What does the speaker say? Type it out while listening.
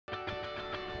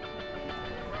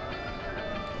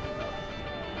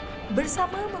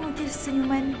bersama mengukir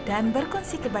senyuman dan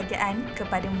berkongsi kebahagiaan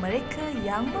kepada mereka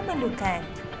yang memerlukan.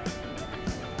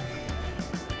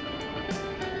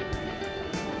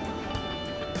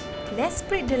 Let's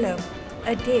Spread the Love,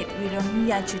 a date with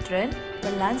Rohingya Children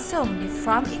berlangsung di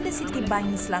Farm in the City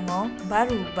Bangi Selangor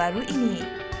baru-baru ini.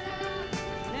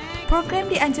 Program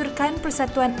dianjurkan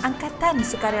Persatuan Angkatan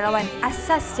Sukarelawan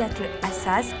Asas Sejahtera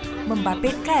ASAS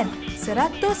membabitkan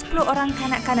 110 orang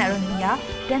kanak-kanak Rohingya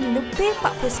dan lebih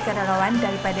 40 sukarelawan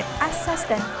daripada ASAS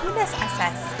dan Tunas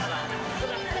ASAS.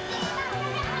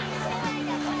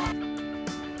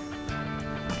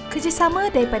 Kerjasama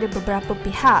daripada beberapa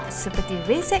pihak seperti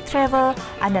Rezek Travel,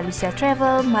 Andalusia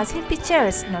Travel, Mazlin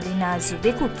Pictures, Nolina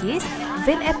Zubir Cookies,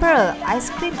 Van Apparel, Ice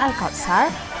Cream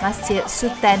Al-Kautsar, Masjid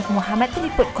Sultan Muhammad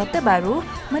Teliput Kota Baru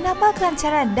menambah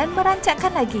kelancaran dan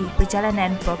merancangkan lagi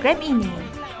perjalanan program ini.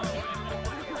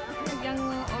 Yang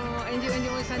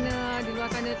NGO sana, di luar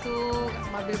sana tu,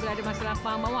 bila ada masa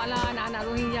lapang, bawa lah anak-anak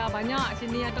Rohingya banyak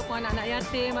sini ataupun anak-anak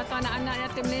yatim atau anak-anak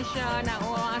yatim Malaysia, anak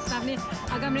orang asal ni,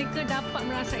 agar mereka dapat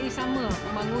merasai sama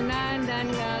pembangunan dan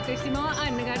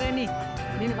keistimewaan negara ni,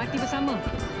 dinikmati bersama.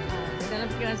 Dalam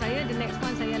fikiran saya, the next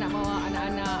one saya nak bawa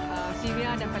anak-anak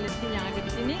Syria dan Palestin yang ada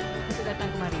di sini untuk datang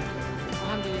kemari.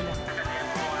 Alhamdulillah.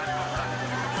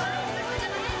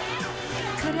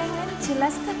 Kerengan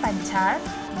jelas terpancar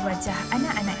di wajah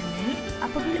anak-anak ini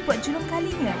apabila buat julung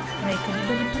kalinya mereka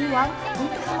diberi peluang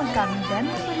untuk memegang dan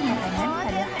memberi makanan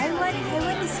pada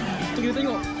haiwan-haiwan di sini. So kita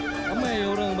tengok ramai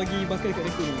orang bagi makan kat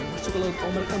mereka ni. So kalau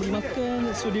mereka bagi makan,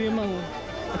 so dia memang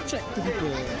attract to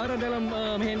people. Cara dalam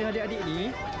handle adik-adik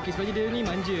ni, sebenarnya dia ni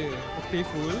manja,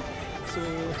 playful. So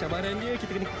cabaran dia,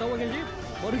 kita kena kawankan dia,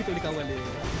 baru kita boleh kawal dia.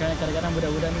 Kadang-kadang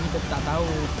budak-budak ni kita tak tahu,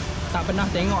 tak pernah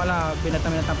tengok lah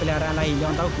binatang-binatang peliharaan lain. Dia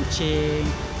orang tahu kucing,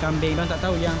 kambing, dia orang tak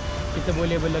tahu yang kita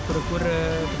boleh bela kura-kura,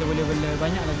 kita boleh bela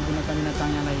banyak lagi binatang-binatang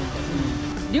yang lain kat sini.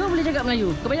 Dia boleh cakap Melayu.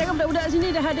 Kebanyakan budak-budak sini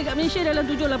dah ada kat Malaysia dalam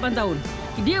 7-8 tahun.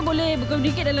 Dia boleh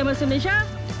berkomunikasi dalam bahasa Malaysia,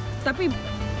 tapi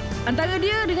antara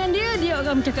dia dengan dia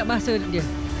akan bercakap bahasa dia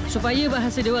supaya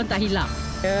bahasa dia orang tak hilang.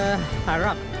 Saya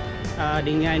harap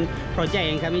dengan projek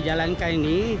yang kami jalankan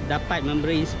ini dapat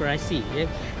memberi inspirasi,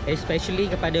 especially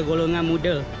kepada golongan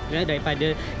muda,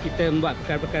 daripada kita membuat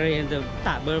perkara-perkara yang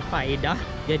tak berfaedah.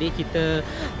 Jadi kita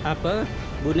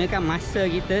gunakan masa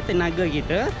kita, tenaga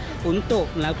kita untuk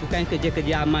melakukan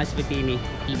kerja-kerja amal seperti ini.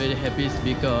 Very happy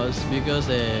because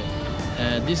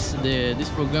this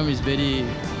program is very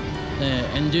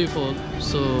enjoyable,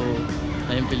 so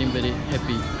I am feeling very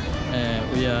happy.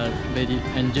 We are very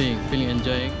feeling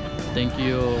enjoying. Thank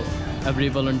you every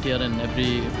volunteer and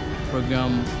every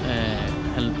program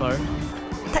helper.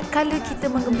 Tak kala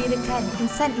kita menggembirakan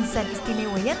insan-insan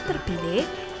istimewa yang terpilih,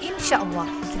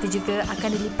 insya-Allah kita juga akan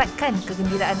dilipatkan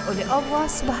kegembiraan oleh Allah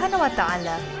Subhanahu Wa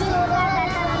Taala.